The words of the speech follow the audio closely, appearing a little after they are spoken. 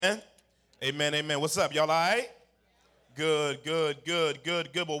Amen. Amen. Amen. What's up, y'all? All right? Good.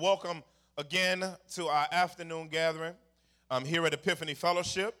 Well, welcome again to our afternoon gathering here at Epiphany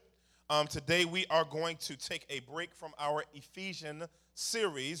Fellowship. Today we are going to take a break from our Ephesians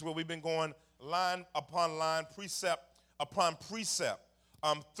series where we've been going line upon line, precept upon precept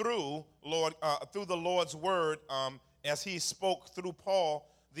through the Lord's word as he spoke through Paul,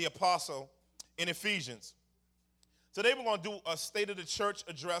 the apostle, in Ephesians. Today we're going to do a State of the Church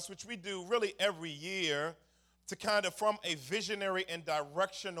address, which we do really every year to kind of, from a visionary and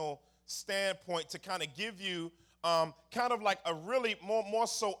directional standpoint, to kind of give you kind of like a really more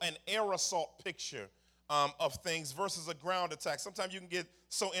so an air assault picture of things versus a ground attack. Sometimes you can get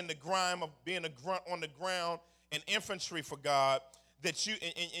so in the grime of being a grunt on the ground and infantry for God that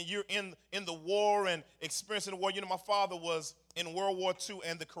you're in the war and experiencing the war. You know, my father was in World War II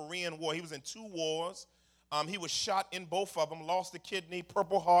and the Korean War. He was in two wars. He was shot in both of them, lost a kidney,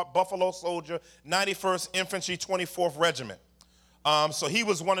 Purple Heart, Buffalo Soldier, 91st Infantry, 24th Regiment. So he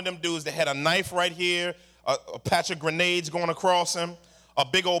was one of them dudes that had a knife right here, a patch of grenades going across him, a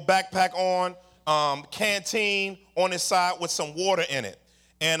big old backpack on, canteen on his side with some water in it,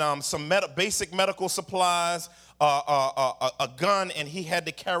 and some basic medical supplies, a gun, and he had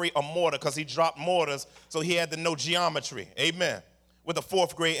to carry a mortar because he dropped mortars, so he had to know geometry. Amen. With a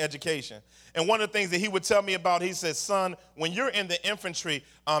fourth grade education. And one of the things that he would tell me about, he said, son, when you're in the infantry,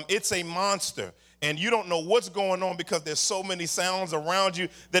 it's a monster. And you don't know what's going on because there's so many sounds around you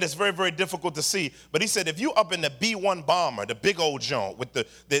that it's very, very difficult to see. But he said, if you up in the B-1 bomber, the big old joint with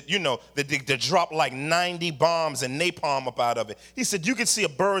that drop like 90 bombs and napalm up out of it, he said, you can see a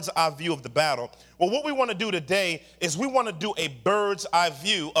bird's eye view of the battle. Well, what we want to do today is we want to do a bird's eye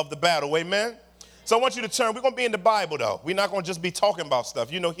view of the battle. Amen? So I want you to turn. We're going to be in the Bible, though. We're not going to just be talking about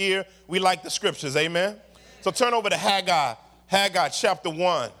stuff. You know, here we like the scriptures. Amen? So turn over to Haggai chapter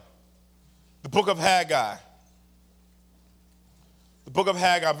 1. The book of Haggai. The book of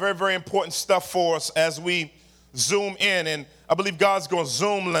Haggai, very, very important stuff for us as we zoom in. And I believe God's going to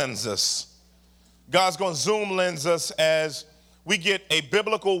zoom lens us. God's going to zoom lens us as we get a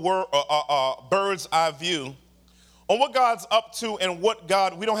biblical bird's eye view on what God's up to and what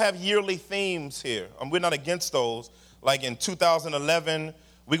God, we don't have yearly themes here. We're not against those. Like in 2011,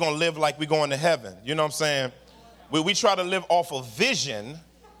 we're going to live like we're going to heaven. You know what I'm saying? We try to live off of vision,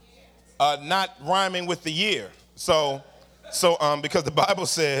 not rhyming with the year. So because the Bible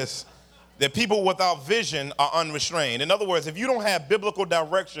says that people without vision are unrestrained. In other words, if you don't have biblical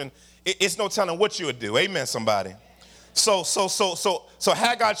direction, it's no telling what you would do. Amen, somebody. So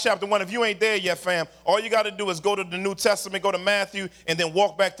Haggai chapter 1, if you ain't there yet, fam, all you got to do is go to the New Testament, go to Matthew, and then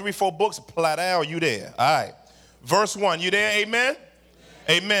walk back 3-4 books. Platow, you there. All right. Verse 1, you there? Amen?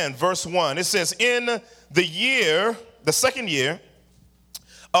 Amen. Verse 1, it says, in the second year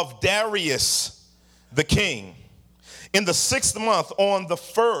of Darius the king, in the 6th month, on the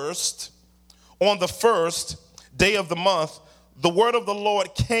first day of the month, the word of the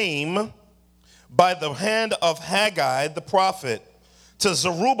Lord came by the hand of Haggai the prophet to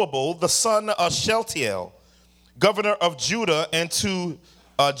Zerubbabel the son of Shealtiel, governor of Judah, and to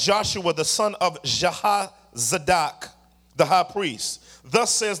Joshua the son of Jehozadak, the high priest.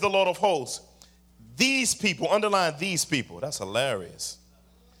 Thus says the Lord of hosts, these people, underline these people. That's hilarious.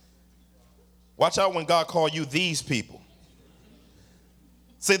 Watch out when God calls you these people.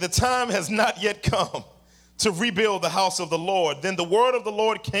 Say, the time has not yet come to rebuild the house of the Lord. Then the word of the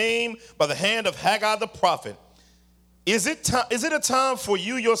Lord came by the hand of Haggai the prophet. Is it a time for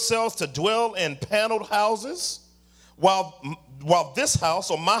you yourselves to dwell in paneled houses while this house,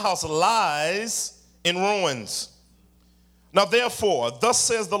 or my house, lies in ruins? Now therefore, thus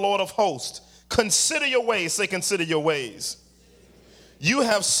says the Lord of hosts, consider your ways. Say, consider your ways. You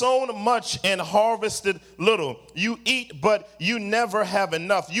have sown much and harvested little. You eat, but you never have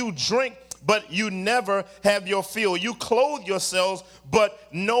enough. You drink, but you never have your fill. You clothe yourselves, but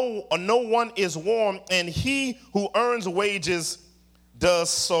no one is warm. And he who earns wages does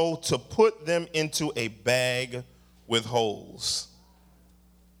so to put them into a bag with holes.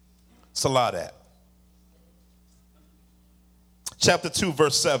 It's a lot of that. Chapter 2,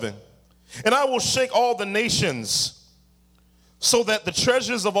 verse 7. And I will shake all the nations, so that the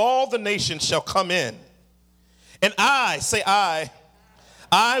treasures of all the nations shall come in. And I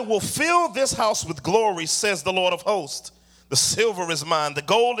will fill this house with glory, says the Lord of hosts. The silver is mine, the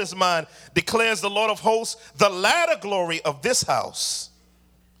gold is mine, declares the Lord of hosts. The latter glory of this house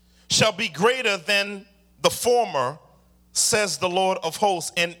shall be greater than the former, says the Lord of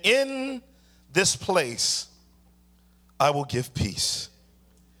hosts. And in this place I will give peace,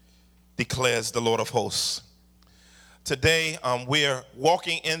 declares the Lord of hosts. today we're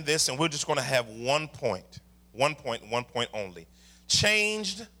walking in this, and we're just going to have one point only.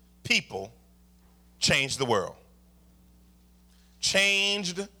 Changed people change the world.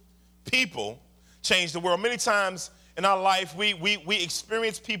 Changed people change the world. Many times in our life, we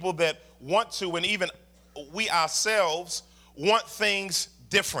experience people that want to, and even we ourselves want things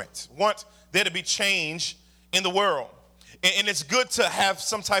different, want there to be change in the world. And it's good to have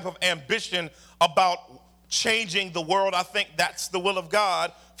some type of ambition about changing the world. I think that's the will of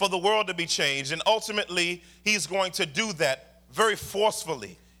God, for the world to be changed. And ultimately, he's going to do that very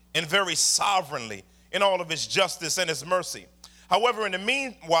forcefully and very sovereignly in all of his justice and his mercy. However, in the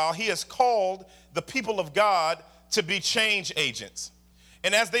meanwhile, he has called the people of God to be change agents.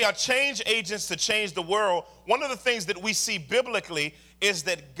 And as they are change agents to change the world, one of the things that we see biblically is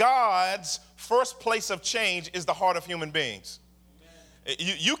that God's first place of change is the heart of human beings.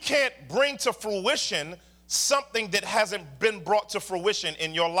 You can't bring to fruition something that hasn't been brought to fruition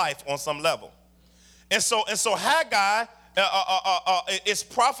in your life on some level. And so Haggai is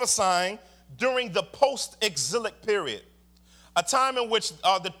prophesying during the post-exilic period, a time in which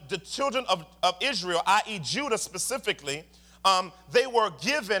the children of Israel, i.e. Judah specifically, they were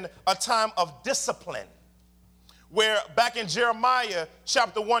given a time of discipline. Where back in Jeremiah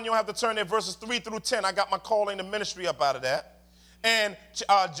chapter 1, you don't have to turn there, verses 3 through 10. I got my calling to ministry up out of that. And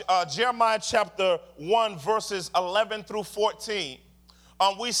Jeremiah chapter 1, verses 11 through 14,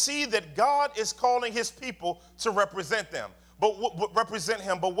 we see that God is calling his people to represent them, represent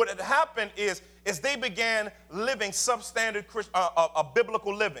him. But what had happened is they began living substandard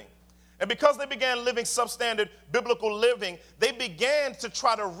biblical living. And because they began living substandard biblical living, they began to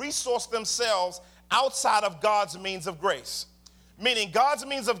try to resource themselves outside of God's means of grace. Meaning God's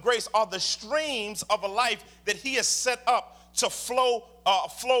means of grace are the streams of a life that he has set up to flow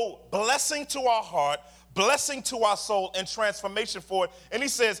blessing to our heart, blessing to our soul, and transformation for it. And he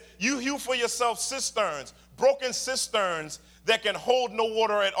says, you hew for yourself cisterns, broken cisterns that can hold no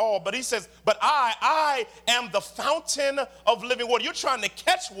water at all. But he says, but I am the fountain of living water. You're trying to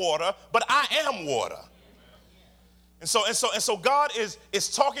catch water, but I am water. And so God is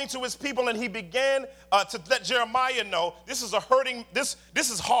talking to his people, and he began to let Jeremiah know this is this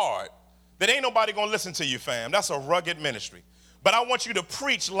is hard. That ain't nobody gonna listen to you, fam. That's a rugged ministry. But I want you to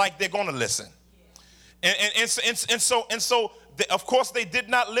preach like they're gonna listen. And so of course they did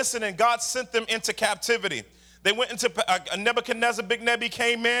not listen, and God sent them into captivity. They went into Nebuchadnezzar, Big Nebi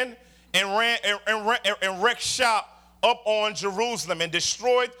came in and wrecked shop up on Jerusalem and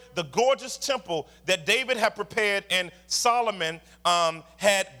destroyed the gorgeous temple that David had prepared and Solomon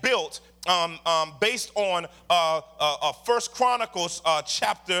had built based on 1 Chronicles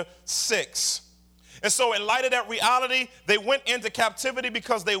chapter 6. And so in light of that reality, they went into captivity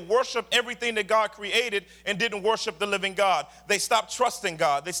because they worshiped everything that God created and didn't worship the living God. They stopped trusting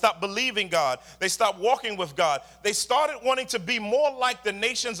God. They stopped believing God. They stopped walking with God. They started wanting to be more like the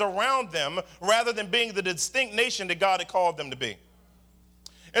nations around them rather than being the distinct nation that God had called them to be.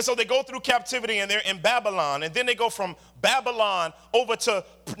 And so they go through captivity, and they're in Babylon. And then they go from Babylon over to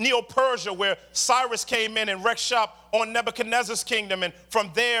Neo-Persia, where Cyrus came in and wrecked shop on Nebuchadnezzar's kingdom. And from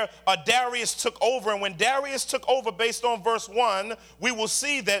there, Darius took over. And when Darius took over, based on verse 1, we will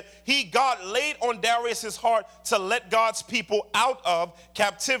see that God laid on Darius his heart to let God's people out of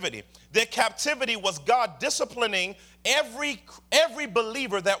captivity. Their captivity was God disciplining every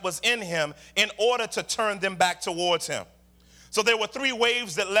believer that was in him in order to turn them back towards him. So there were 3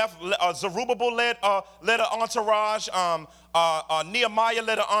 waves that left. Zerubbabel led an entourage, Nehemiah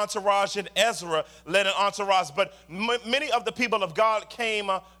led an entourage, and Ezra led an entourage. But many of the people of God came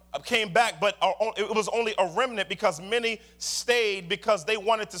back, but it was only a remnant, because many stayed because they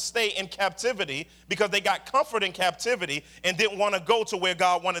wanted to stay in captivity, because they got comfort in captivity and didn't want to go to where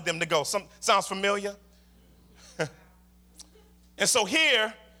God wanted them to go. Sounds familiar? And so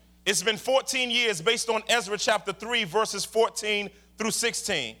here, it's been 14 years based on Ezra chapter 3, verses 14 through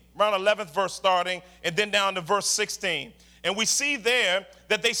 16, around 11th verse starting, and then down to verse 16. And we see there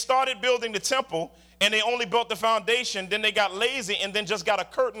that they started building the temple, and they only built the foundation. Then they got lazy and then just got a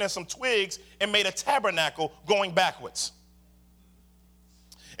curtain and some twigs and made a tabernacle going backwards.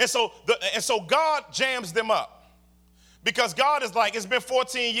 And so God jams them up, because God is like, it's been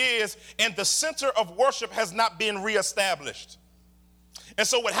 14 years and the center of worship has not been reestablished. And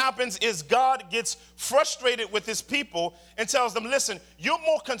so what happens is God gets frustrated with his people and tells them, listen, you're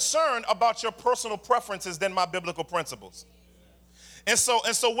more concerned about your personal preferences than my biblical principles. And so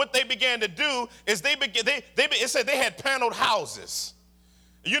what they began to do is it said they had paneled houses.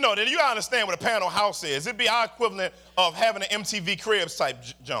 You understand what a panel house is. It'd be our equivalent of having an MTV Cribs type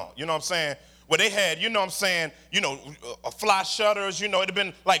joint. You know what I'm saying? where they had, you know what I'm saying, fly shutters, it'd have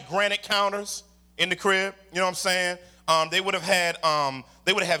been like granite counters in the crib, you know what I'm saying? They would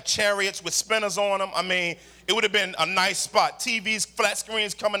have chariots with spinners on them. I mean, it would have been a nice spot. TVs, flat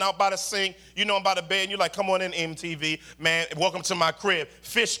screens coming out by the sink, by the bed, and you're like, come on in, MTV, man, welcome to my crib.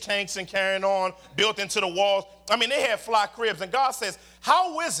 Fish tanks and carrying on, built into the walls. I mean, they had fly cribs, and God says,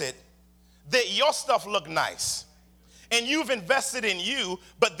 how is it that your stuff look nice? And you've invested in you,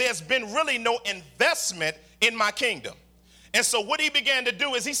 but there's been really no investment in my kingdom. And so what he began to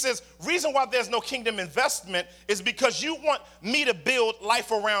do is he says, reason why there's no kingdom investment is because you want me to build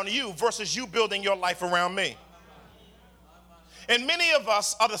life around you versus you building your life around me. And many of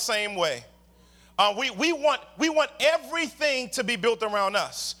us are the same way. We want everything to be built around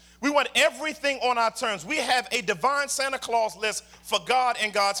us. We want everything on our terms. We have a divine Santa Claus list for God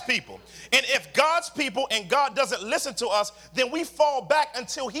and God's people. And if God's people and God doesn't listen to us, then we fall back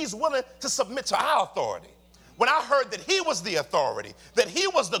until he's willing to submit to our authority. When I heard that he was the authority, that he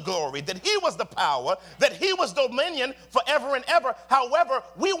was the glory, that he was the power, that he was dominion forever and ever. However,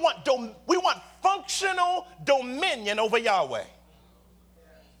 we want functional dominion over Yahweh.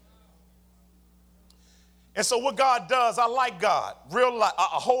 And so what God does, I like God a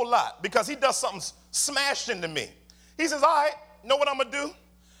whole lot, because he does something smashed into me. He says, all right, know what I'm going to do?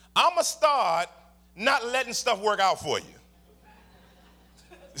 I'm going to start not letting stuff work out for you.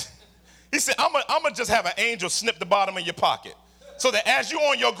 He said, I'm going to just have an angel snip the bottom of your pocket so that as you're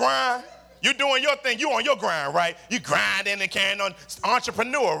on your grind, you're doing your thing, you're on your grind, right? You grinding and carrying on,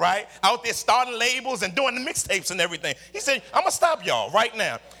 entrepreneur, right? Out there starting labels and doing the mixtapes and everything. He said, I'm going to stop y'all right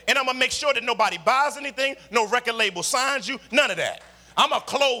now, and I'm going to make sure that nobody buys anything, no record label signs you, none of that. I'm going to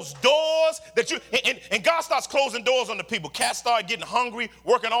close doors that and God starts closing doors on the people. Cats start getting hungry,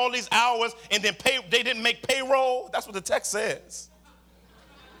 working all these hours, and then they didn't make payroll. That's what the text says.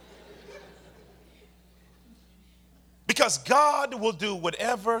 Because God will do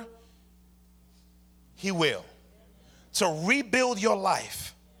whatever he will to rebuild your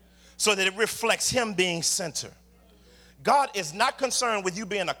life so that it reflects him being center. God is not concerned with you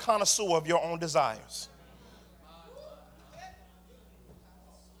being a connoisseur of your own desires.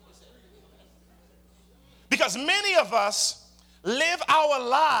 Because many of us live our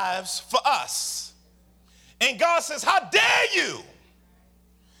lives for us. And God says, how dare you?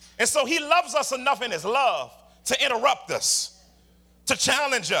 And so he loves us enough in his love to interrupt us, to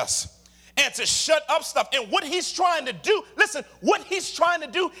challenge us, and to shut up stuff. And what he's trying to do, listen, what he's trying to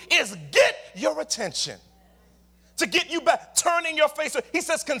do is get your attention, to get you back, turning your face. He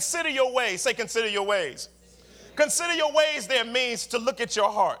says, consider your ways. Say, consider your ways. Consider your ways there means to look at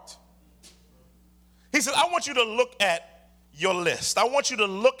your heart. He said, I want you to look at your list. I want you to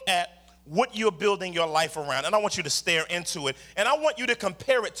look at what you're building your life around, and I want you to stare into it, and I want you to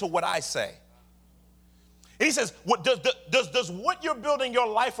compare it to what I say. And he says, does what you're building your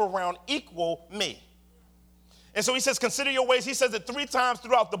life around equal me? And so he says, consider your ways. He says it 3 times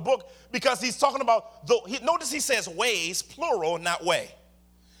throughout the book because he's talking about, notice he says ways, plural, not way.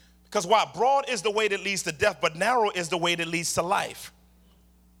 Because why? Broad is the way that leads to death, but narrow is the way that leads to life.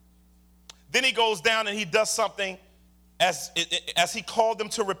 Then he goes down and he does something as he called them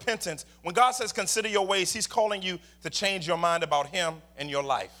to repentance. When God says consider your ways, he's calling you to change your mind about him and your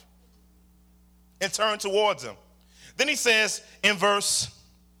life and turn towards him. Then he says in verse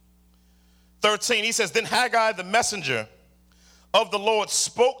 13, he says, then Haggai the messenger of the Lord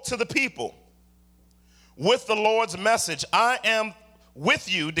spoke to the people with the Lord's message. I am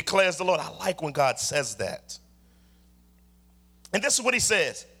with you, declares the Lord. I like when God says that. And this is what he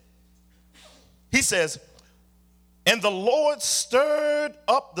says. He says, and the Lord stirred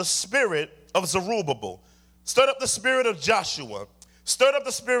up the spirit of Zerubbabel, stirred up the spirit of Joshua, stirred up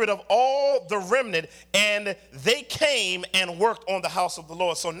the spirit of all the remnant, and they came and worked on the house of the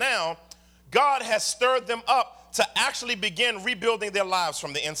Lord. So now God has stirred them up to actually begin rebuilding their lives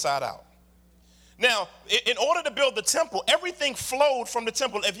from the inside out. Now, in order to build the temple, everything flowed from the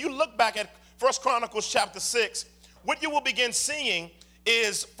temple. If you look back at 1 Chronicles chapter 6, what you will begin seeing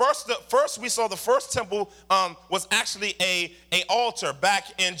is first we saw the first temple was actually a altar back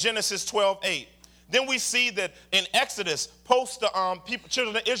in Genesis 12:8. Then we see that in Exodus, post the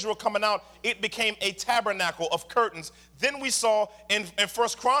children of Israel coming out, it became a tabernacle of curtains. Then we saw in 1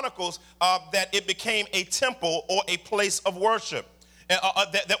 Chronicles that it became a temple or a place of worship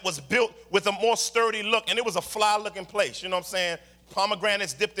that was built with a more sturdy look, and it was a fly-looking place. You know what I'm saying?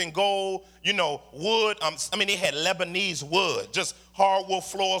 Pomegranates dipped in gold, wood. They had Lebanese wood, just hardwood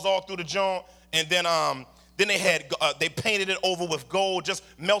floors all through the joint. And then they painted it over with gold, just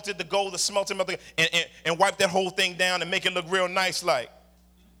melted the gold, melted, and wiped that whole thing down and make it look real nice like.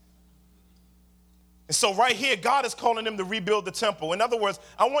 And so right here, God is calling them to rebuild the temple. In other words,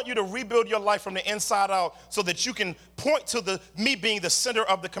 I want you to rebuild your life from the inside out so that you can point to me being the center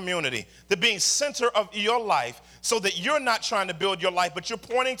of the community, the being center of your life, so that you're not trying to build your life, but you're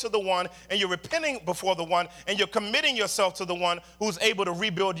pointing to the one and you're repenting before the one and you're committing yourself to the one who's able to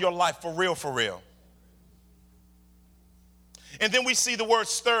rebuild your life for real, for real. And then we see the word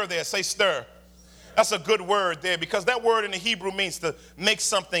stir there. Say stir. That's a good word there because that word in the Hebrew means to make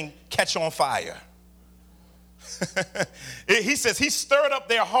something catch on fire. He says he stirred up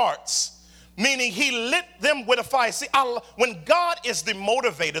their hearts, meaning he lit them with a fire. See, when God is the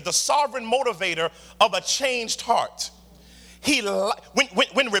motivator, the sovereign motivator of a changed heart,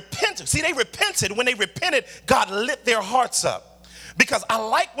 when repented, see, they repented. When they repented, God lit their hearts up. Because I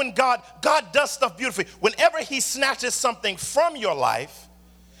like when God does stuff beautifully. Whenever he snatches something from your life,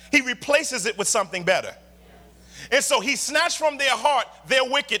 he replaces it with something better. And so he snatched from their heart their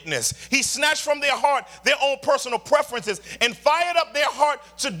wickedness. He snatched from their heart their own personal preferences and fired up their heart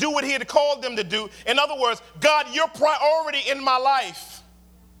to do what he had called them to do. In other words, God, you're priority in my life.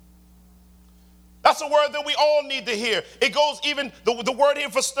 That's a word that we all need to hear. It goes even, the word here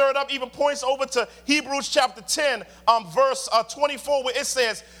for stirred up even points over to Hebrews chapter 10, verse 24, where it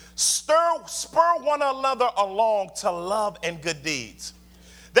says, spur one another along to love and good deeds.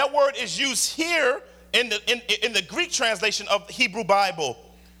 That word is used here in the Greek translation of the Hebrew Bible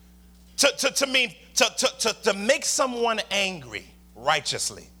to mean to make someone angry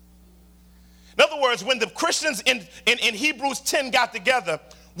righteously. In other words, when the Christians in Hebrews 10 got together,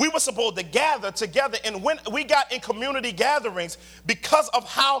 we were supposed to gather together, and when we got in community gatherings, because of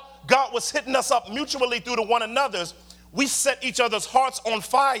how God was hitting us up mutually through to one another's, we set each other's hearts on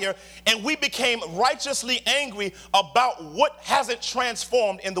fire, and we became righteously angry about what hasn't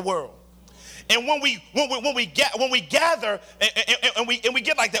transformed in the world. And when we gather and we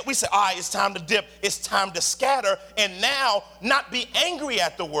get like that, we say, all right, it's time to dip, it's time to scatter, and now not be angry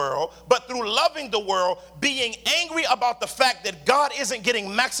at the world, but through loving the world, being angry about the fact that God isn't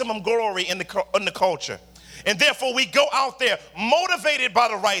getting maximum glory in the culture. And therefore we go out there motivated by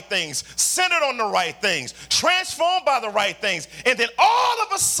the right things, centered on the right things, transformed by the right things. And then all of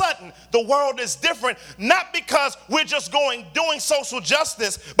a sudden the world is different, not because we're just doing social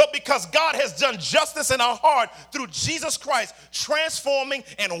justice, but because God has done justice in our heart through Jesus Christ, transforming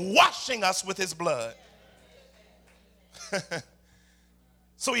and washing us with his blood.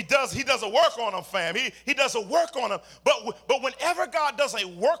 So he does a work on them, fam. He does a work on them. But whenever God does a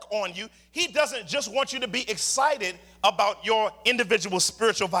work on you, he doesn't just want you to be excited about your individual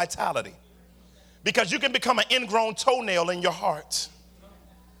spiritual vitality. Because you can become an ingrown toenail in your heart.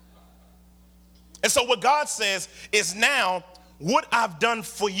 And so what God says is now, what I've done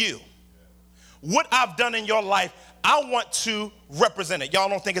for you, what I've done in your life, I want to represent it. Y'all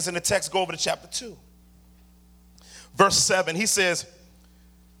don't think it's in the text? Go over to chapter 2. Verse 7, he says,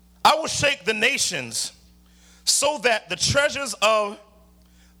 I will shake the nations so that the treasures of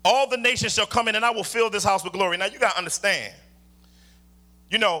all the nations shall come in, and I will fill this house with glory. Now, you got to understand,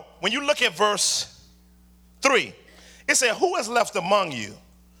 you know, when you look at verse 3, it said, who is left among you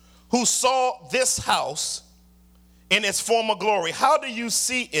who saw this house in its former glory? How do you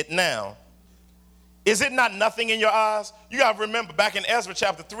see it now? Is it not nothing in your eyes? You got to remember back in Ezra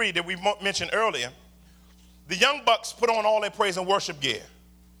chapter 3 that we mentioned earlier, the young bucks put on all their praise and worship gear.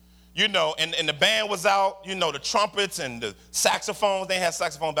 You know, and the band was out, you know, the trumpets and the saxophones. They had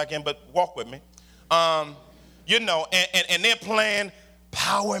saxophone back in, but walk with me. You know, and they're playing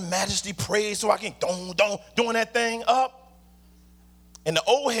power and majesty, praise, so I can doing that thing up. And the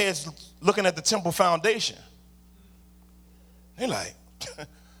old heads looking at the temple foundation. They're like, what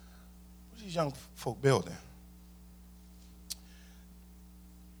are these young folk building?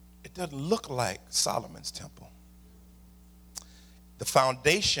 It doesn't look like Solomon's temple. The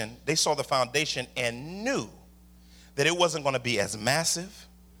foundation, they saw the foundation and knew that it wasn't going to be as massive.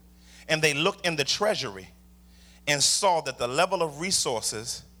 And they looked in the treasury and saw that the level of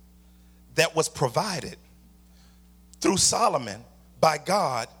resources that was provided through Solomon by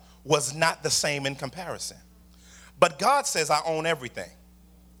God was not the same in comparison. But God says, I own everything.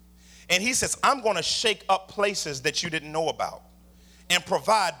 And he says, I'm going to shake up places that you didn't know about and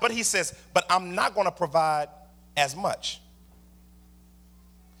provide. But he says, but I'm not going to provide as much.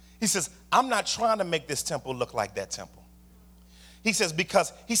 He says, I'm not trying to make this temple look like that temple. He says,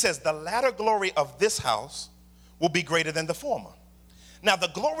 because he says, the latter glory of this house will be greater than the former. Now, the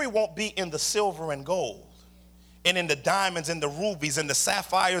glory won't be in the silver and gold and in the diamonds and the rubies and the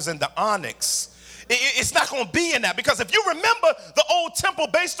sapphires and the onyx. It's not going to be in that, because if you remember the old temple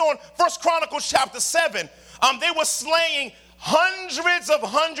based on 1 Chronicles chapter 7, they were slaying hundreds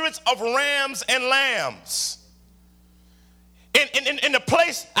of rams and lambs. In the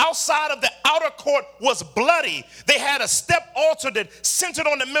place outside of the outer court was bloody. They had a step altar that centered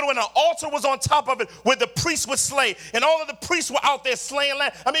on the middle, and an altar was on top of it where the priests would slay. And all of the priests were out there slaying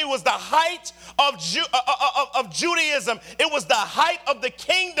lamb. I mean, it was the height of Judaism. It was the height of the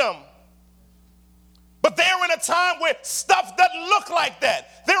kingdom. But they're in a time where stuff doesn't look like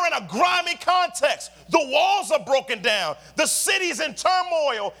that. They're in a grimy context. The walls are broken down. The city's in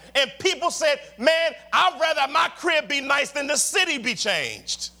turmoil. And people said, man, I'd rather my crib be nice than the city be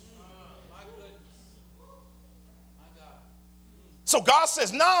changed. So God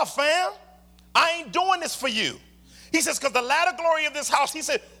says, nah, fam, I ain't doing this for you. He says, because the latter glory of this house, he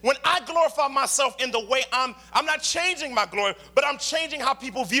said, when I glorify myself in the way I'm not changing my glory, but I'm changing how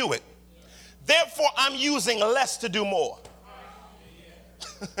people view it. Therefore, I'm using less to do more.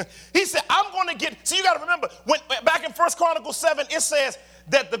 He said, I'm going to get, so you got to remember, when back in 1 Chronicles 7, it says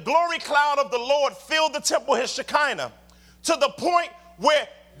that the glory cloud of the Lord filled the temple, his Shekinah, to the point where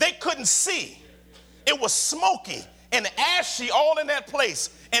they couldn't see. It was smoky and ashy all in that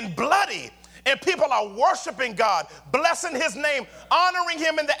place and bloody. And people are worshiping God, blessing his name, honoring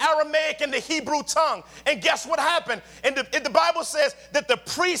him in the Aramaic and the Hebrew tongue. And guess what happened? And the Bible says that the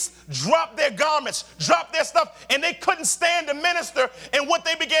priests dropped their garments, dropped their stuff, and they couldn't stand to minister. And what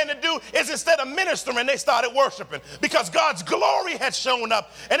they began to do is instead of ministering, they started worshiping because God's glory had shown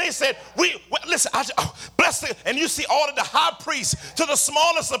up. And they said, listen, bless it. And you see all of the high priests to the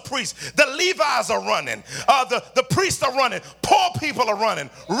smallest of priests. The Levites are running. The priests are running. Poor people are running.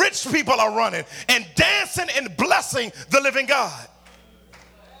 Rich people are running. And dancing and blessing the living God.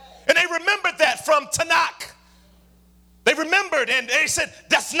 And they remembered that from Tanakh. They remembered and they said,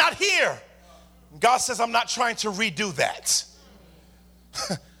 that's not here. God says, I'm not trying to redo that.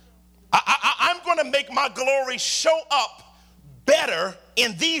 I'm going to make my glory show up better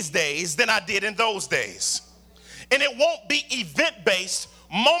in these days than I did in those days. And it won't be event-based,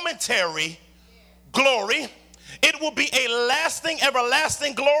 momentary glory. It will be a lasting,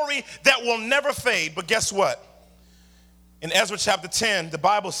 everlasting glory that will never fade. But guess what? In Ezra chapter 10, the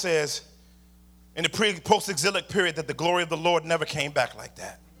Bible says in the post-exilic period that the glory of the Lord never came back like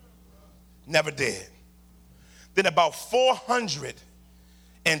that. Never did. Then about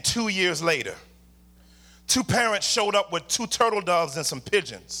 402 years later, two parents showed up with 2 turtle doves and some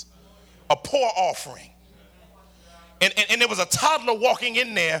pigeons, a poor offering. And there was a toddler walking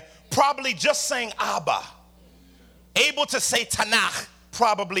in there, probably just saying Abba. Able to say Tanakh,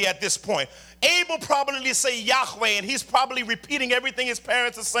 probably at this point. Able probably to say Yahweh, and he's probably repeating everything his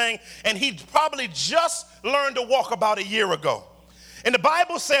parents are saying, and he probably just learned to walk about a year ago. And the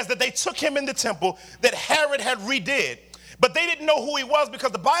Bible says that they took him in the temple that Herod had redid, but they didn't know who he was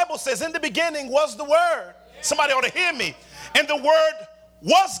because the Bible says in the beginning was the Word. Somebody ought to hear me. And the Word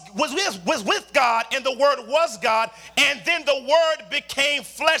was with God, and the Word was God, and then the Word became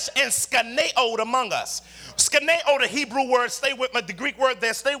flesh and skaneoed among us. Skaneo, the Hebrew word, stay with me, the Greek word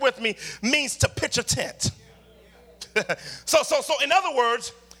there, stay with me, means to pitch a tent. So in other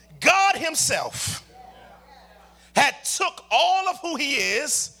words, God himself had took all of who he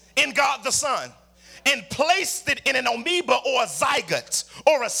is in God the Son and placed it in an amoeba or a zygote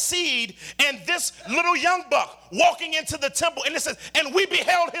or a seed, and this little young buck walking into the temple, and it says, and we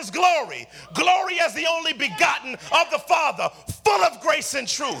beheld his glory as the only begotten of the Father, full of grace and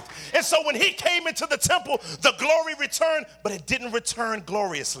truth. And so when he came into the temple, the glory returned, but it didn't return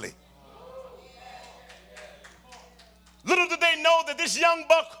gloriously. Little did they know that this young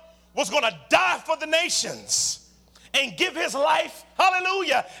buck was going to die for the nations and give his life,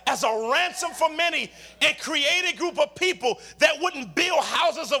 hallelujah, as a ransom for many, and create a group of people that wouldn't build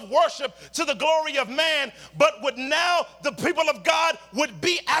houses of worship to the glory of man, but would now, the people of God would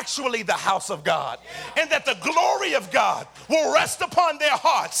be actually the house of God. And that the glory of God will rest upon their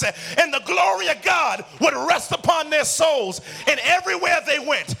hearts, and the glory of God would rest upon their souls, and everywhere they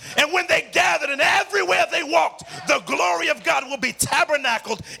went, and when they gathered, and everywhere they walked, the glory of God will be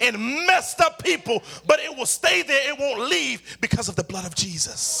tabernacled in messed up people, but it will stay there, it won't leave because of the blood of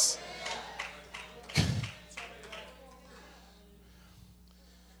Jesus.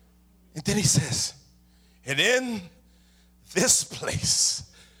 And then he says, and in this place,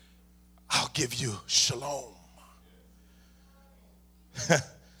 I'll give you shalom.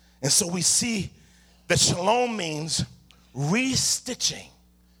 And so we see that shalom means restitching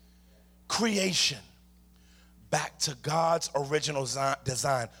creation back to God's original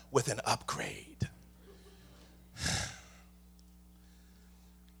design with an upgrade.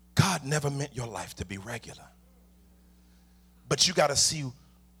 God never meant your life to be regular. But you got to see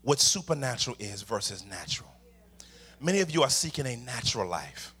what supernatural is versus natural. Many of you are seeking a natural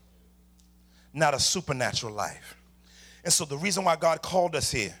life, not a supernatural life. And so the reason why God called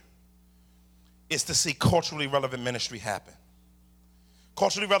us here is to see culturally relevant ministry happen.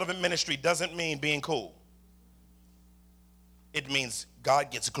 Culturally relevant ministry doesn't mean being cool. It means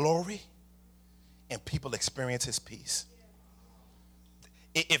God gets glory and people experience his peace.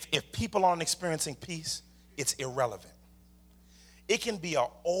 If people aren't experiencing peace, it's irrelevant. It can be an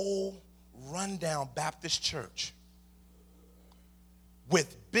old, rundown Baptist church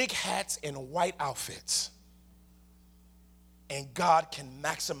with big hats and white outfits, and God can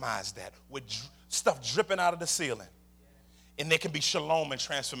maximize that with stuff dripping out of the ceiling, and there can be shalom and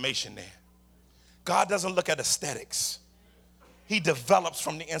transformation there. God doesn't look at aesthetics. He develops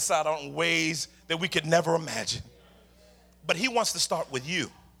from the inside out in ways that we could never imagine. But he wants to start with you.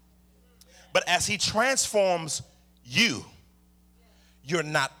 But as he transforms you, you're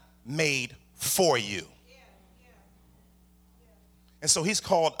not made for you. And so he's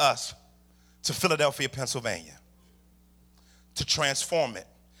called us to Philadelphia, Pennsylvania, to transform it.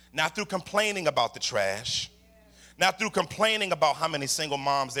 Not through complaining about the trash, not through complaining about how many single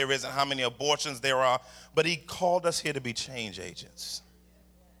moms there is and how many abortions there are, but he called us here to be change agents.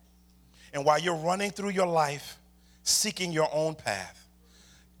 And while you're running through your life, seeking your own path,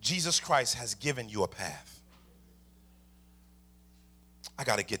 Jesus Christ has given you a path. I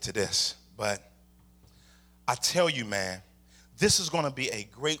got to get to this, but I tell you, man, this is going to be a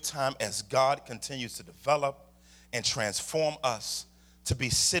great time as God continues to develop and transform us to be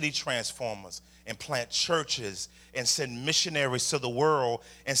city transformers and plant churches and send missionaries to the world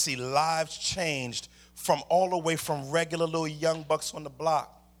and see lives changed from all the way from regular little young bucks on the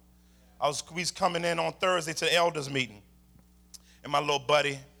block. We was coming in on Thursday to the elders meeting, and my little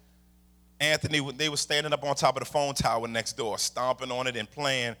buddy, Anthony, they were standing up on top of the phone tower next door, stomping on it and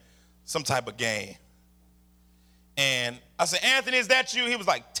playing some type of game. And I said, Anthony, is that you? He was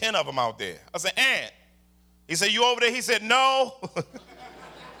like 10 of them out there. I said, Ant. He said, you over there? He said, no.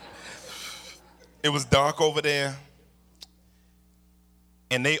 It was dark over there.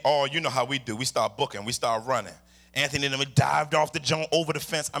 And they all, you know how we do. We start booking. We start running. Anthony and them dived off the joint over the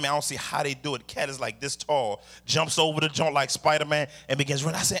fence. I don't see how they do it. Cat is like this tall, jumps over the joint like Spider-Man and begins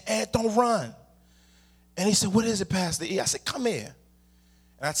running. I said, Ant, don't run. And he said, what is it, Pastor E? I said, come here.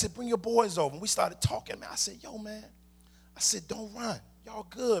 And I said, bring your boys over. And we started talking, man. I said, yo, man. I said, don't run. Y'all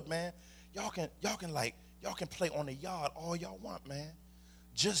good, man. Y'all can play on the yard all y'all want, man.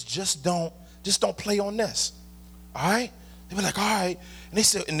 Just don't play on this. All right? They were like, all right. And they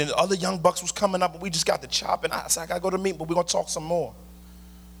said, and then the other young bucks was coming up, and we just got to chop. And I said, I got to go to meet, but we're going to talk some more.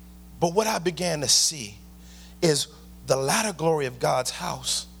 But what I began to see is the latter glory of God's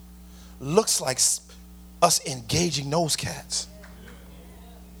house looks like us engaging those cats.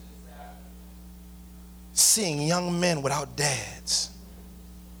 Seeing young men without dads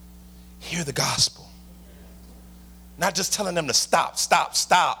hear the gospel. Not just telling them to stop.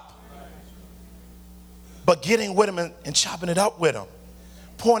 But getting with them and chopping it up with them.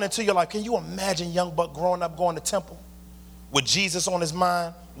 Pouring into your life. Can you imagine young buck growing up going to temple with Jesus on his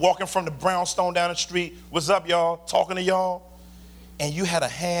mind, walking from the brownstone down the street, what's up, y'all, talking to y'all, and you had a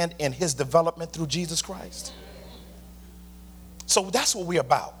hand in his development through Jesus Christ? So that's what we're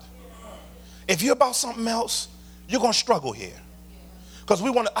about. If you're about something else, you're going to struggle here. Because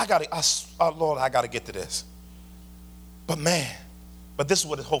Lord, I got to get to this. But this is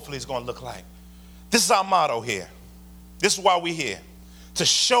what it hopefully is going to look like. This is our motto here. This is why we're here. To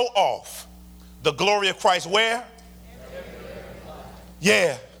show off the glory of Christ where?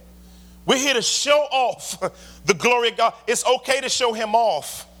 Yeah. We're here to show off the glory of God. It's okay to show him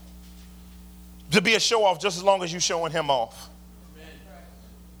off. To be a show off just as long as you're showing him off.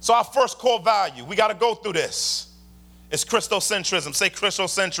 So our first core value, we got to go through this. It's Christocentrism. Say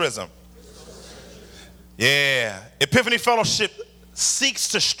Christocentrism. Yeah. Epiphany Fellowship seeks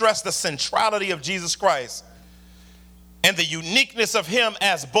to stress the centrality of Jesus Christ and the uniqueness of him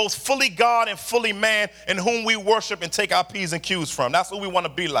as both fully God and fully man, in whom we worship and take our P's and Q's from. That's what we want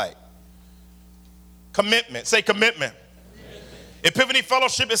to be like. Commitment. Say commitment. Epiphany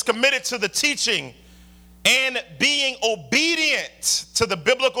Fellowship is committed to the teaching and being obedient to the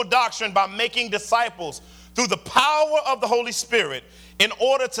biblical doctrine by making disciples through the power of the Holy Spirit in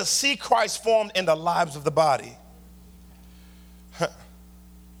order to see Christ formed in the lives of the body.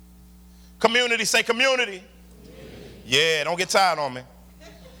 Community, say community. Yeah, don't get tired on me.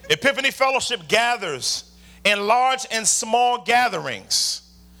 Epiphany Fellowship gathers in large and small gatherings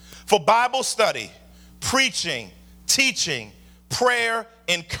for Bible study, preaching, teaching, prayer,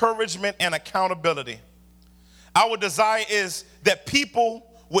 encouragement, and accountability. Our desire is that people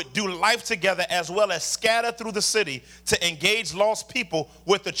would do life together as well as scatter through the city to engage lost people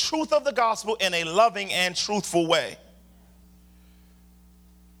with the truth of the gospel in a loving and truthful way.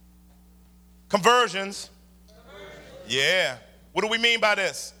 Conversions. Yeah. What do we mean by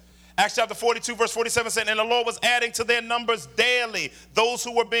this? Acts chapter 42, verse 47 said, and the Lord was adding to their numbers daily those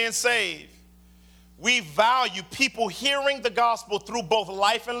who were being saved. We value people hearing the gospel through both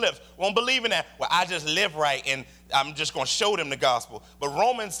life and lips. Won't believe in that. Well, I just live right and I'm just going to show them the gospel. But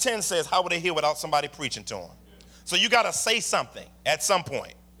Romans 10 says, how would they hear without somebody preaching to them? So you got to say something at some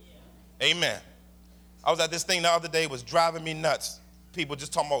point. Amen. I was at this thing the other day, it was driving me nuts. People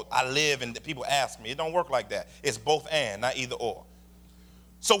just talking about I live, and people ask me. It don't work like that. It's both and, not either or.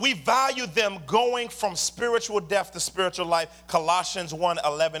 So we value them going from spiritual death to spiritual life. Colossians 1,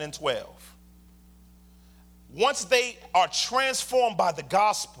 11 and 12. Once they are transformed by the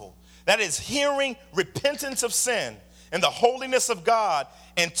gospel, that is hearing repentance of sin and the holiness of God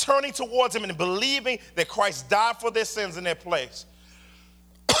and turning towards him and believing that Christ died for their sins in their place.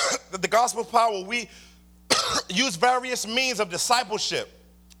 The gospel power, we use various means of discipleship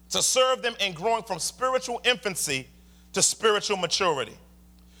to serve them in growing from spiritual infancy to spiritual maturity.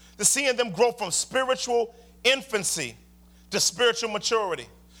 To seeing them grow from spiritual infancy to spiritual maturity.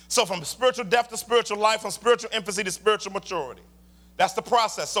 So from spiritual death to spiritual life, from spiritual infancy to spiritual maturity. That's the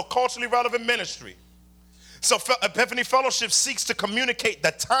process. So culturally relevant ministry. So Epiphany Fellowship seeks to communicate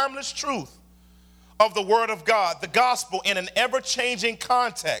the timeless truth of the Word of God, the gospel, in an ever-changing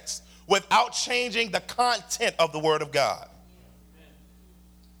context without changing the content of the Word of God.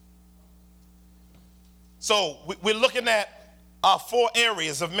 So we're looking at 4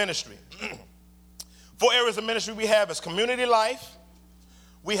 areas of ministry. 4 areas of ministry we have is community life,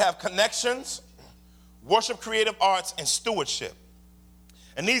 we have connections, worship, creative arts, and stewardship.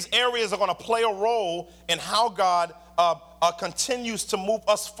 And these areas are going to play a role in how God continues to move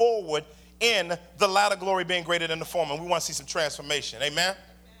us forward in the latter glory being greater than the former. And we want to see some transformation. Amen?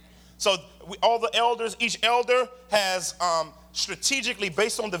 So all the elders, each elder has strategically,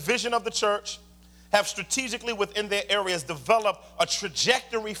 based on the vision of the church, have strategically within their areas developed a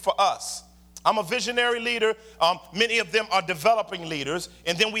trajectory for us. I'm a visionary leader. Many of them are developing leaders.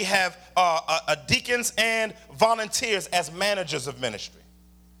 And then we have deacons and volunteers as managers of ministry.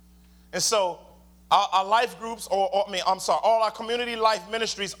 And so our life groups, all our community life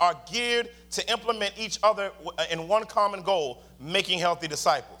ministries are geared to implement each other in one common goal, making healthy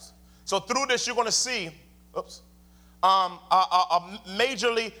disciples. So through this, you're going to see,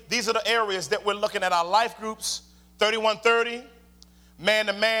 majorly, these are the areas that we're looking at. Our life groups, 3130,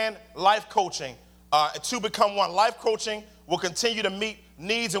 man-to-man, life coaching. 2 Become One. Life coaching will continue to meet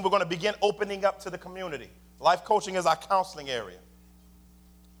needs, and we're going to begin opening up to the community. Life coaching is our counseling area.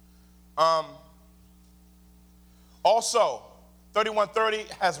 Also, 3130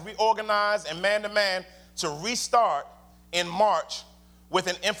 has reorganized and man-to-man to restart in March with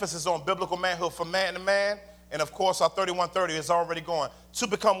an emphasis on biblical manhood for man-to-man. And, of course, our 3130 is already going. 2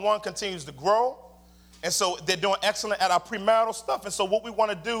 Become One continues to grow. And so they're doing excellent at our premarital stuff. And so what we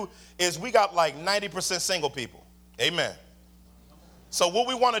want to do is we got like 90% single people. Amen. So what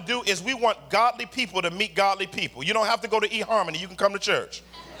we want to do is we want godly people to meet godly people. You don't have to go to eHarmony. You can come to church.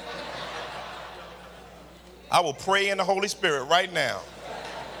 I will pray in the Holy Spirit right now.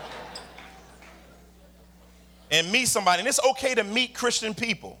 And meet somebody. And it's okay to meet Christian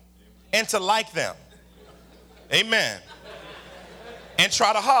people and to like them. Amen. And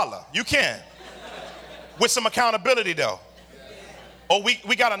try to holler. You can. With some accountability, though. Or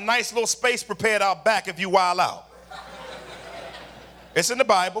we got a nice little space prepared out back if you wild out. It's in the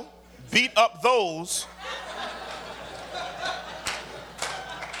Bible. Beat up those.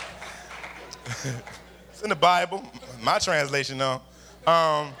 It's in the Bible. My translation, though.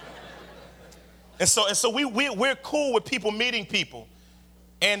 And so we're cool with people meeting people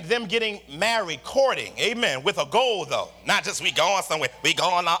and them getting married, courting. Amen. With a goal, though. Not just we going somewhere. We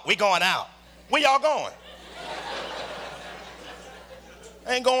going out. Where y'all going?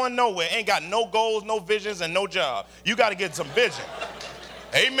 Ain't going nowhere. Ain't got no goals, no visions, and no job. You got to get some vision.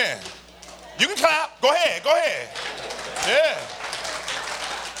 Amen. You can clap. Go ahead. Yeah.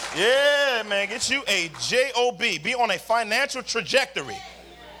 Yeah, man. Get you a job. Be on a financial trajectory.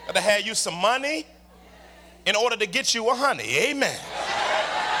 Got to have you some money in order to get you a honey. Amen.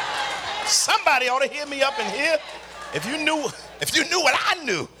 Somebody ought to hear me up in here. If you knew what I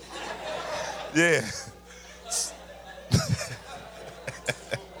knew. Yeah.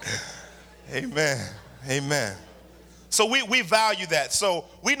 Amen. So we value that. So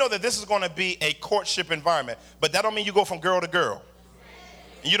we know that this is going to be a courtship environment, but that don't mean you go from girl to girl.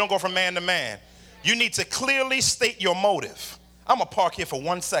 And you don't go from man to man. You need to clearly state your motive. I'm going to park here for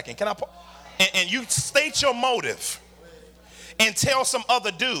 1 second. Can I park? And you state your motive and tell some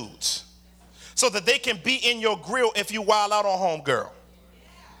other dudes so that they can be in your grill if you wild out on homegirl.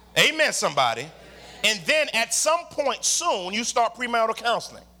 Amen, somebody. And then at some point soon, you start premarital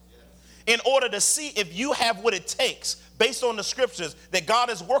counseling in order to see if you have what it takes based on the scriptures that God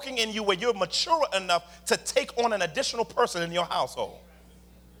is working in you where you're mature enough to take on an additional person in your household.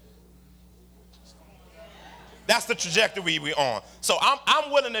 That's the trajectory we're on. So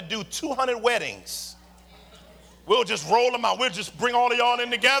I'm willing to do 200 weddings. We'll just roll them out. We'll just bring all of y'all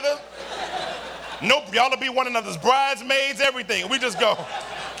in together. Nope, y'all will be one another's bridesmaids, everything. We just go,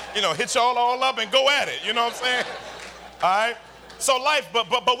 hit y'all all up and go at it. You know what I'm saying? All right? So life,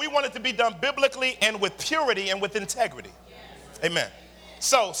 but we want it to be done biblically and with purity and with integrity. Amen.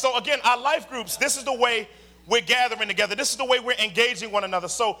 So again, our life groups, this is the way we're gathering together. This is the way we're engaging one another.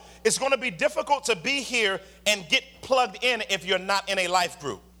 So it's going to be difficult to be here and get plugged in if you're not in a life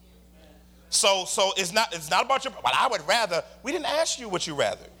group. So it's not about your, but I would rather, we didn't ask you what you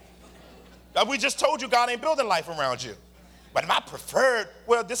rather. We just told you God ain't building life around you. But if I preferred,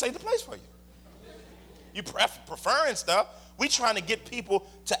 well, this ain't the place for you. You preferring stuff. We trying to get people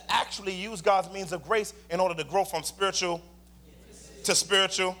to actually use God's means of grace in order to grow from spiritual to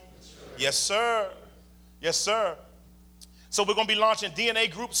spiritual. Yes, sir. Yes, sir. So we're going to be launching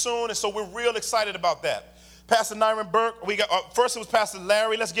DNA group soon, and so we're real excited about that. Pastor Nyron Burke, we got first it was Pastor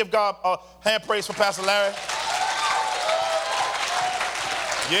Larry. Let's give God a hand praise for Pastor Larry.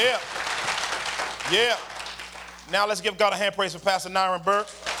 Yeah. Yeah. Now let's give God a hand praise for Pastor Nyron Burke.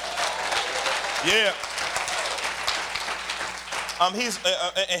 Yeah.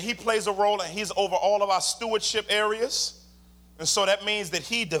 He plays a role, and he's over all of our stewardship areas. And so that means that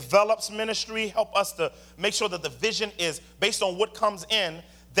he develops ministry, help us to make sure that the vision is based on what comes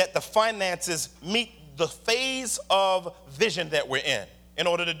that the finances meet the phase of vision that we're in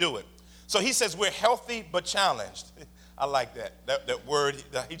order to do it. So he says we're healthy but challenged. I like that word.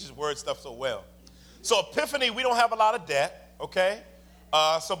 He just words stuff so well. So Epiphany, we don't have a lot of debt, okay?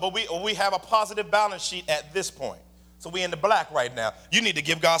 But we have a positive balance sheet at this point. So we're in the black right now. You need to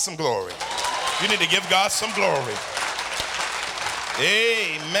give God some glory. You need to give God some glory.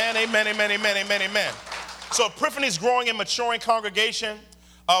 Amen, amen, amen, amen, amen, amen. So Epiphany's growing and maturing congregation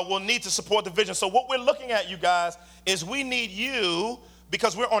will need to support the vision. So what we're looking at, you guys, is we need you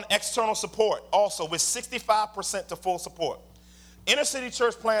because we're on external support also with 65% to full support. Inner city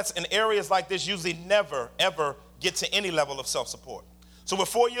church plants in areas like this usually never, ever get to any level of self-support. So we're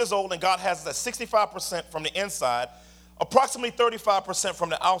 4 years old, and God has that 65% from the inside, approximately 35% from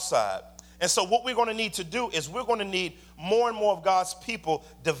the outside. And so what we're going to need to do is we're going to need more and more of God's people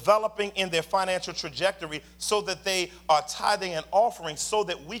developing in their financial trajectory so that they are tithing and offering so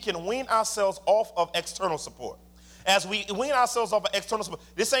that we can wean ourselves off of external support. As we wean ourselves off of external support,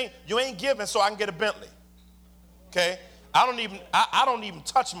 you ain't giving so I can get a Bentley. Okay? I don't even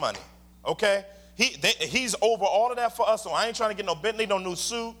touch money. Okay? He's over all of that for us, so I ain't trying to get no Bentley, no new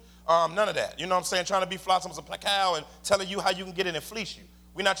suit, none of that. You know what I'm saying? Trying to be fly some cow and telling you how you can get it and fleece you.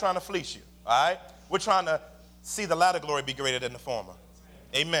 We're not trying to fleece you, all right? We're trying to see the latter glory be greater than the former.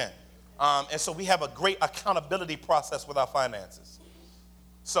 Amen. And so we have a great accountability process with our finances.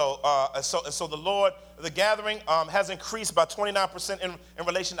 So the Lord, the gathering has increased by 29% in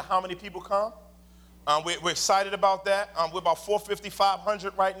relation to how many people come. We're excited about that. We're about 450,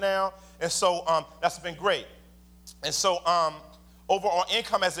 500 right now. And so that's been great. And so overall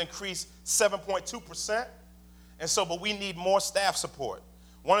income has increased 7.2%. And so, but we need more staff support.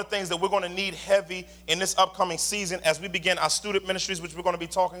 One of the things that we're going to need heavy in this upcoming season as we begin our student ministries, which we're going to be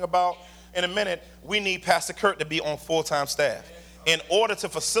talking about in a minute, we need Pastor Kurt to be on full-time staff in order to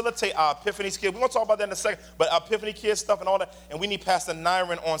facilitate our Epiphany kids. We're going to talk about that in a second, but our Epiphany kids stuff and all that, and we need Pastor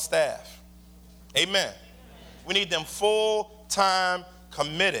Nyron on staff. Amen. We need them full-time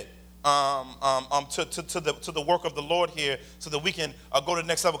committed to the work of the Lord here so that we can go to the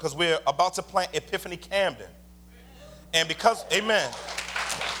next level because we're about to plant Epiphany Camden. And because, amen.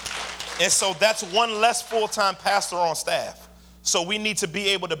 And so that's one less full-time pastor on staff. So we need to be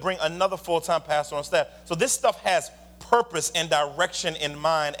able to bring another full-time pastor on staff. So this stuff has purpose and direction in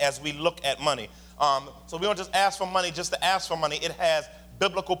mind as we look at money. So we don't just ask for money just to ask for money. It has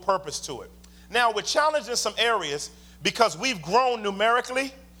biblical purpose to it. Now, we're challenged in some areas because we've grown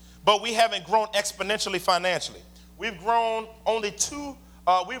numerically, but we haven't grown exponentially financially. We've grown only 2%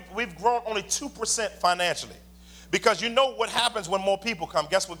 financially. Because you know what happens when more people come.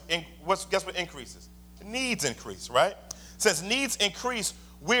 Guess what increases? Needs increase, right? Since needs increase,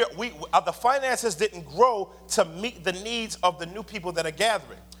 the finances didn't grow to meet the needs of the new people that are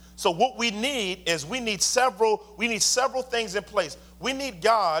gathering. So what we need is we need several things in place. We need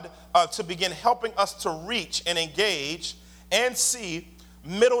God to begin helping us to reach and engage and see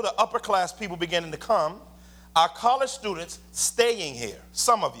middle to upper class people beginning to come. Our college students staying here,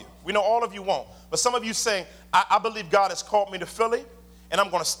 some of you. We know all of you won't. But some of you saying, I believe God has called me to Philly, and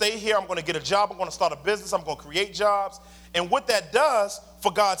I'm going to stay here. I'm going to get a job. I'm going to start a business. I'm going to create jobs. And what that does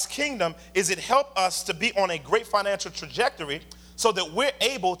for God's kingdom is it helps us to be on a great financial trajectory so that we're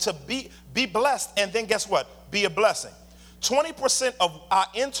able to be blessed, and then guess what? Be a blessing. 20% of our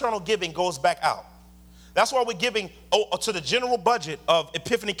internal giving goes back out. That's why we're giving to the general budget of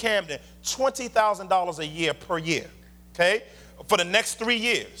Epiphany Camden $20,000 a year per year, okay, for the next 3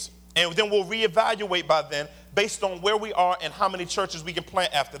 years. And then we'll reevaluate by then based on where we are and how many churches we can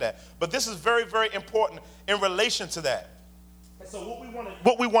plant after that. But this is very, very important in relation to that. And so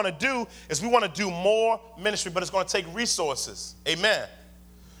what we want to do is we want to do more ministry, but it's going to take resources. Amen.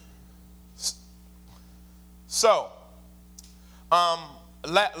 So,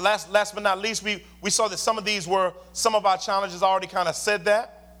 last but not least, we saw that some of these were some of our challenges. I already kind of said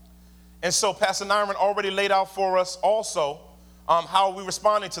that. And so Pastor Nyron already laid out for us also how are we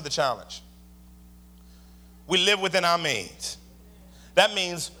responding to the challenge. We live within our means. That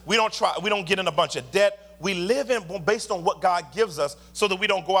means we don't get in a bunch of debt. We live in based on what God gives us so that we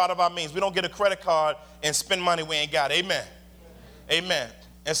don't go out of our means. We don't get a credit card and spend money we ain't got. Amen. Amen.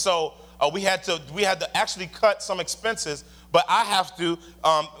 And so we had to actually cut some expenses, but I have to,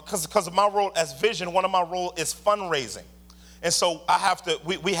 because of my role as vision, one of my roles is fundraising. And so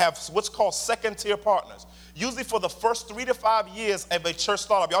we have what's called second tier partners. Usually for the first 3 to 5 years of a church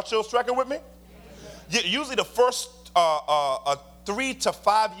startup. Y'all still tracking with me? Usually the first 3 to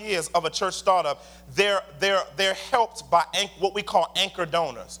 5 years of a church startup, they're helped by what we call anchor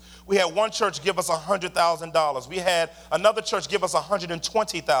donors. We had one church give us $100,000. We had another church give us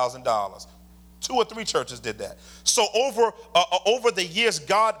 $120,000. 2 or 3 churches did that. So over the years,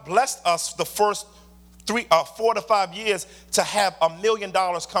 God blessed us the first 4 to 5 years to have $1 million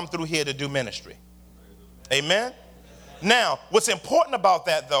come through here to do ministry. Amen? Now, what's important about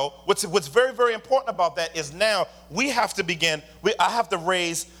that, though, what's very, very important about that is now we have to begin, I have to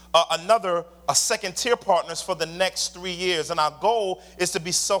raise a second-tier partners for the next 3 years, and our goal is to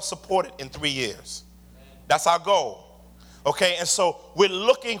be self-supported in 3 years. That's our goal. Okay, and so we're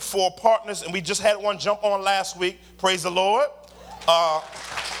looking for partners, and we just had one jump on last week. Praise the Lord.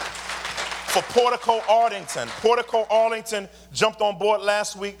 For Portico Arlington. Portico Arlington jumped on board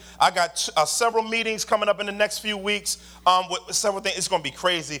last week. I got several meetings coming up in the next few weeks with several things. It's going to be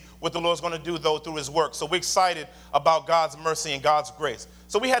crazy what the Lord's going to do, though, through his work. So we're excited about God's mercy and God's grace.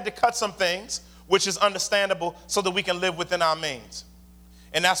 So we had to cut some things, which is understandable, so that we can live within our means.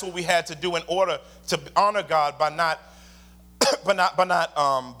 And that's what we had to do in order to honor God by not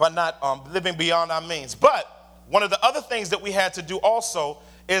living beyond our means. But one of the other things that we had to do also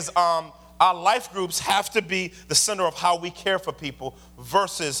is our life groups have to be the center of how we care for people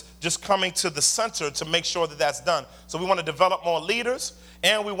versus just coming to the center to make sure that that's done. So we want to develop more leaders,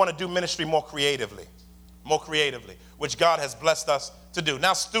 and we want to do ministry more creatively, which God has blessed us to do.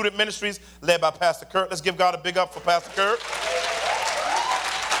 Now, student ministries led by Pastor Kurt. Let's give God a big up for Pastor Kurt.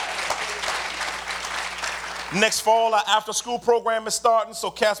 Next fall, our after-school program is starting,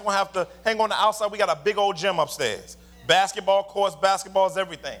 so cats won't have to hang on the outside. We got a big old gym upstairs. Basketball courts, basketballs,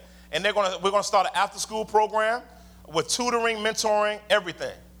 everything. And we're going to start an after-school program with tutoring, mentoring,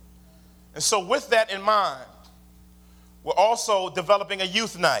 everything. And so with that in mind, we're also developing a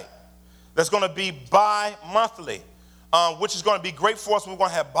youth night that's going to be bi-monthly, which is going to be great for us. We're going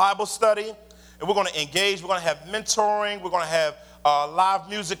to have Bible study, and we're going to engage. We're going to have mentoring. We're going to have live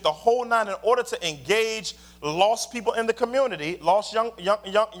music, the whole nine, in order to engage lost people in the community, lost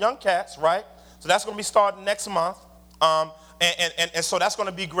young cats, right? So that's going to be starting next month. And so that's going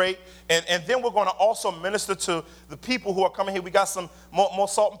to be great. And then we're going to also minister to the people who are coming here. We got some more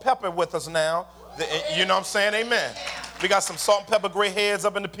salt and pepper with us now. You know what I'm saying? Amen. We got some salt and pepper gray heads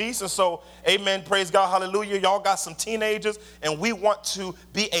up in the piece. And so, amen, praise God, hallelujah. Y'all got some teenagers, and we want to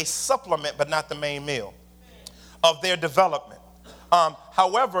be a supplement, but not the main meal of their development.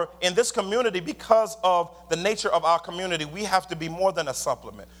 However, in this community, because of the nature of our community, we have to be more than a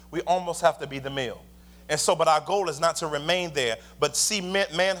supplement. We almost have to be the meal. And so, but our goal is not to remain there, but see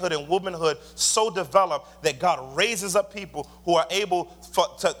manhood and womanhood so developed that God raises up people who are able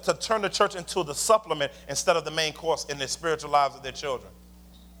to turn the church into the supplement instead of the main course in their spiritual lives of their children.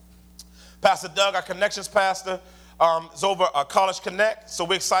 Pastor Doug, our connections pastor, is over College Connect. So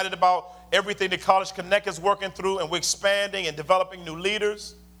we're excited about everything that College Connect is working through, and we're expanding and developing new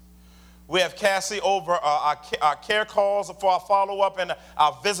leaders. We have Cassie over our care calls for our follow-up and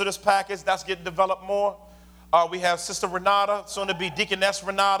our visitors package. That's getting developed more. We have Sister Renata, soon to be Deaconess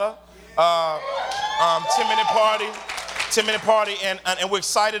Renata. 10-minute party, and we're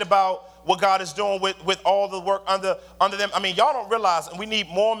excited about what God is doing with all the work under them. I mean, y'all don't realize, and we need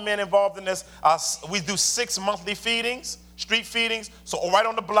more men involved in this. We do 6 monthly feedings, street feedings, so right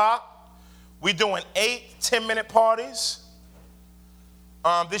on the block. We're doing 8 10-minute parties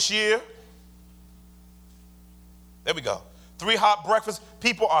this year. There we go. 3 hot breakfasts.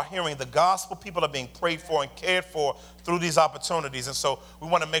 People are hearing the gospel. People are being prayed for and cared for through these opportunities. And so we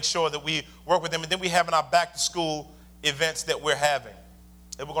want to make sure that we work with them. And then we have our back-to-school events that we're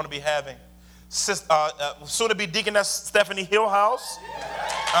going to be having. Soon to be Deaconess Stephanie Hillhouse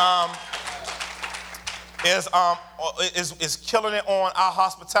is killing it on our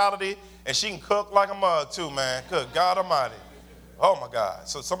hospitality, and she can cook like a mug too, man. Good God Almighty. Oh my God.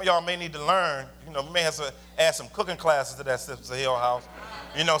 So some of y'all may need to learn, we may have to add some cooking classes to that Sister Hillhouse,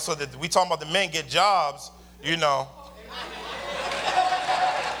 so that we talking about the men get jobs,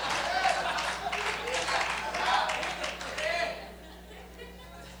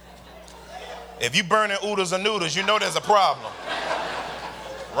 If you burning oodles and noodles, there's a problem.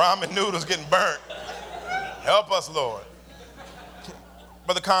 Ramen noodles getting burnt. Help us, Lord.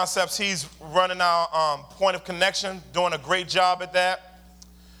 Brother Concepts, he's running our point of connection, doing a great job at that.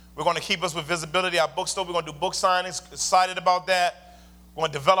 We're going to keep us with visibility. Our bookstore, we're going to do book signings. Excited about that. We're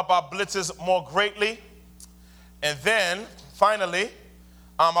going to develop our blitzes more greatly. And then, finally,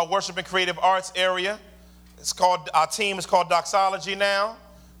 our worship and creative arts area. Our team is called Doxology now.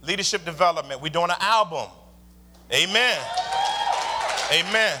 Leadership development. We're doing an album. Amen.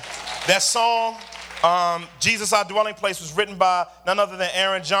 Amen. That song, Jesus Our Dwelling Place, was written by none other than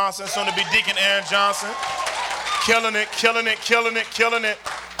Aaron Johnson, soon to be Deacon Aaron Johnson. Killing it, killing it, killing it, killing it.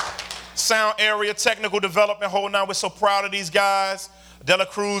 Sound area, technical development, whole nine. We're so proud of these guys. Dela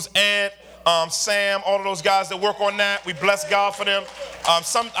Cruz, Ant, Sam, all of those guys that work on that. We bless God for them.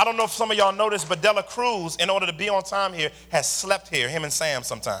 I don't know if some of y'all noticed, but Dela Cruz, in order to be on time here, has slept here, him and Sam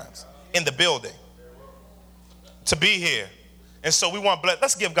sometimes, in the building, to be here. And so we want to bless.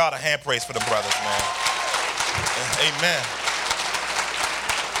 Let's give God a hand praise for the brothers, man. Amen.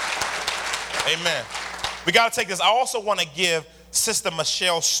 Amen. We got to take this. I also want to give Sister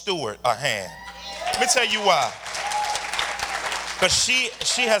Michelle Stewart a hand. Let me tell you why. Because she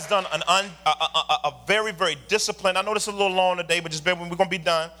has done a very, very disciplined. I know this is a little long today, but just we're going to be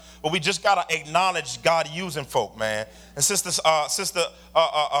done. But we just got to acknowledge God using folk, man. And Sister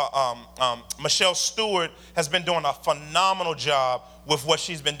Michelle Stewart has been doing a phenomenal job with what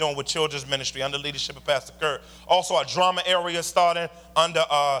she's been doing with children's ministry under leadership of Pastor Kurt. Also, our drama area starting under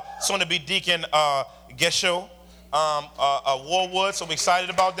soon-to-be Deacon Gesho Warwood. So we're excited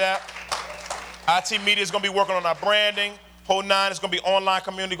about that. IT Media is going to be working on our branding. Whole nine is going to be online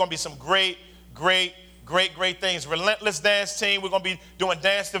community. Going to be some great things. Relentless Dance Team. We're going to be doing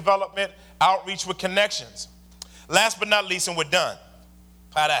dance development, outreach with connections. Last but not least, and we're done.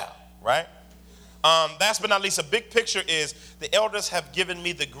 Pat out, right? Last but not least, a big picture is the elders have given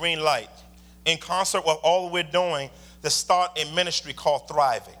me the green light in concert with all we're doing to start a ministry called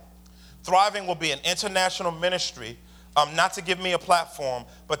Thriving. Thriving will be an international ministry, not to give me a platform,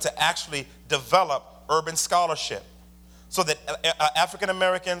 but to actually develop urban scholarship so that African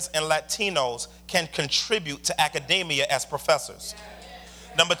Americans and Latinos can contribute to academia as professors.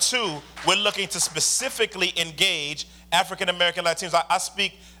 Number 2, we're looking to specifically engage African American Latinos. I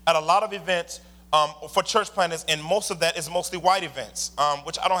speak at a lot of events for church planters, and most of that is mostly white events,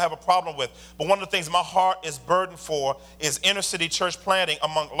 which I don't have a problem with. But one of the things my heart is burdened for is inner city church planting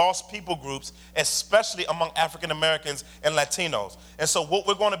among lost people groups, especially among African Americans and Latinos. And so what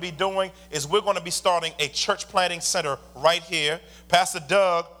we're going to be doing is we're going to be starting a church planting center right here. Pastor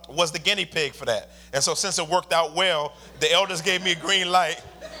Doug was the guinea pig for that. And so since it worked out well, the elders gave me a green light.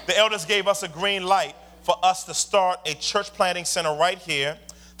 The elders gave us a green light for us to start a church planting center right here,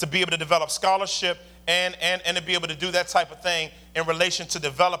 to be able to develop scholarship and to be able to do that type of thing in relation to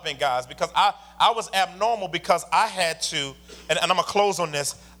developing guys. Because I was abnormal because I had to, and I'm going to close on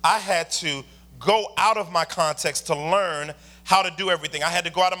this, I had to go out of my context to learn how to do everything. I had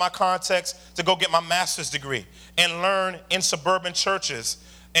to go out of my context to go get my master's degree and learn in suburban churches,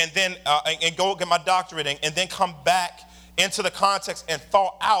 and then and go get my doctorate, and then come back into the context and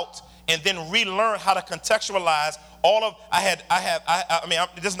thaw out and then relearn how to contextualize all of, I mean,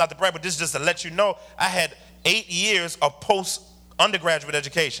 this is not the brag, but this is just to let you know, I had 8 years of post-undergraduate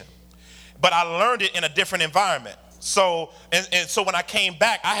education. But I learned it in a different environment. So, and so when I came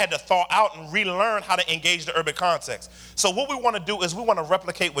back, I had to thaw out and relearn how to engage the urban context. So what we want to do is we want to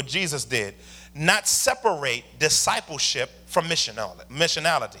replicate what Jesus did, not separate discipleship from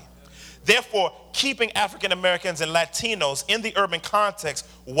missionality. Therefore, keeping African Americans and Latinos in the urban context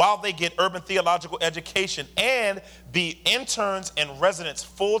while they get urban theological education and be interns and residents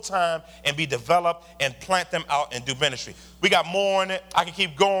full-time and be developed and plant them out and do ministry. We got more on it. I can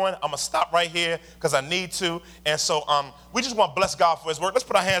keep going. I'm going to stop right here because I need to. And so we just want to bless God for his work. Let's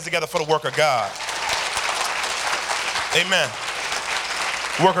put our hands together for the work of God. Amen.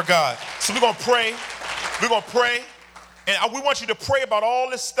 Work of God. So we're going to pray. We're going to pray. And we want you to pray about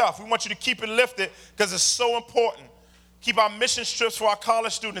all this stuff. We want you to keep it lifted because it's so important. Keep our mission trips for our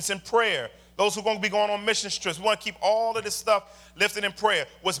college students in prayer. Those who are going to be going on mission trips. We want to keep all of this stuff lifted in prayer.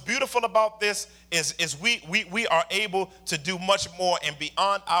 What's beautiful about this is we are able to do much more and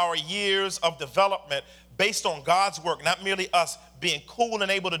beyond our years of development based on God's work, not merely us being cool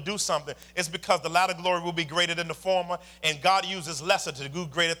and able to do something. It's because the latter glory will be greater than the former, and God uses lesser to do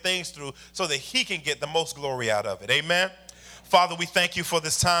greater things through so that he can get the most glory out of it. Amen? Father, we thank you for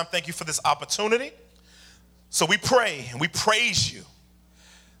this time. Thank you for this opportunity. So we pray and we praise you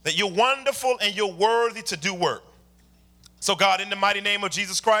that you're wonderful and you're worthy to do work. So God, in the mighty name of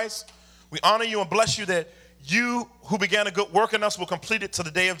Jesus Christ, we honor you and bless you that you who began a good work in us will complete it to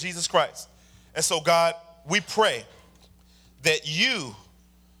the day of Jesus Christ. And so God, we pray that you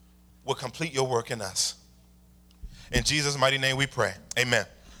will complete your work in us. In Jesus' mighty name we pray. Amen.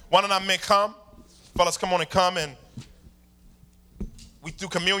 Why don't our men come? Fellas, come on and come. And we do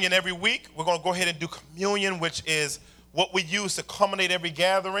communion every week. We're going to go ahead and do communion, which is what we use to culminate every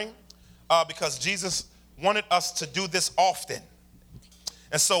gathering because Jesus wanted us to do this often.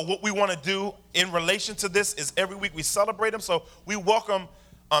 And so what we want to do in relation to this is every week we celebrate him. So we welcome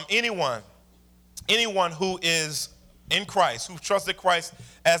anyone who is in Christ, who trusted Christ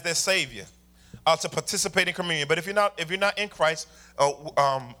as their Savior, to participate in communion. But if you're not in Christ,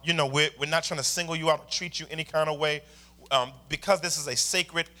 we're not trying to single you out or treat you any kind of way. Because this is a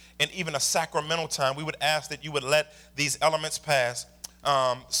sacred and even a sacramental time, we would ask that you would let these elements pass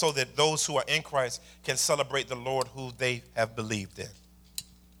so that those who are in Christ can celebrate the Lord who they have believed in.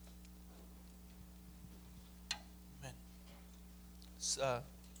 Amen. Let's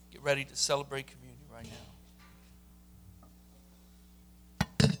get ready to celebrate communion right now.